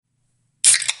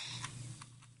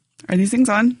Are these things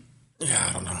on? Yeah,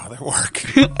 I don't know how they work.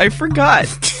 I forgot.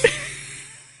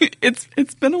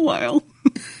 It's been a while.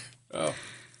 Oh.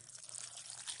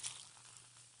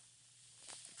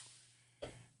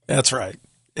 That's right.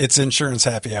 It's Insurance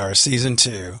Happy Hour, Season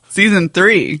 2. Season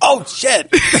 3. Oh, shit!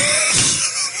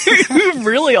 We're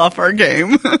really off our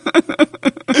game.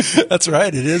 That's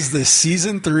right. It is the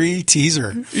Season 3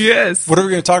 teaser. Yes. What are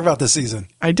we going to talk about this season?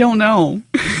 I don't know.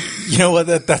 You know what?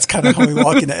 That's kind of how we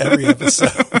walk into every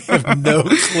episode. We have no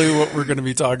clue what we're going to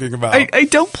be talking about. I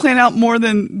don't plan out more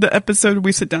than the episode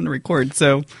we sit down to record.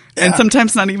 So, and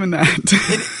sometimes not even that.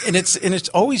 And it's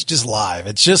always just live.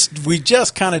 We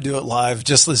just kind of do it live,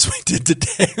 just as we did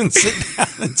today, and sit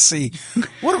down and see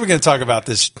what are we going to talk about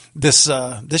this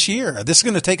year. This is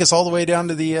going to take us all the way down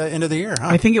to the end of the year, huh?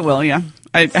 I think it will. Yeah,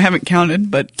 I haven't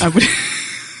counted, but I would.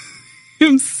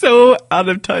 I'm so out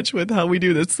of touch with how we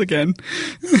do this again.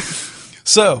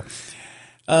 So,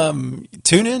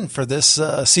 tune in for this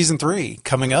Season 3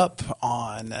 coming up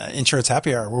on Insurance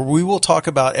Happy Hour, where we will talk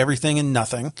about everything and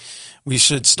nothing. We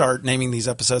should start naming these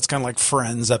episodes kind of like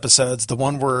Friends episodes. The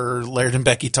one where Laird and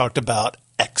Becky talked about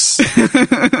X.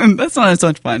 That's not as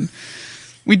much fun.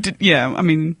 We did, yeah. I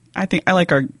mean, I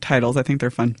like our titles. I think they're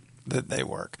fun. That they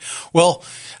work. Well,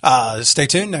 stay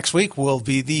tuned. Next week will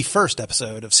be the first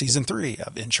episode of Season 3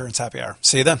 of Insurance Happy Hour.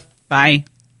 See you then. Bye.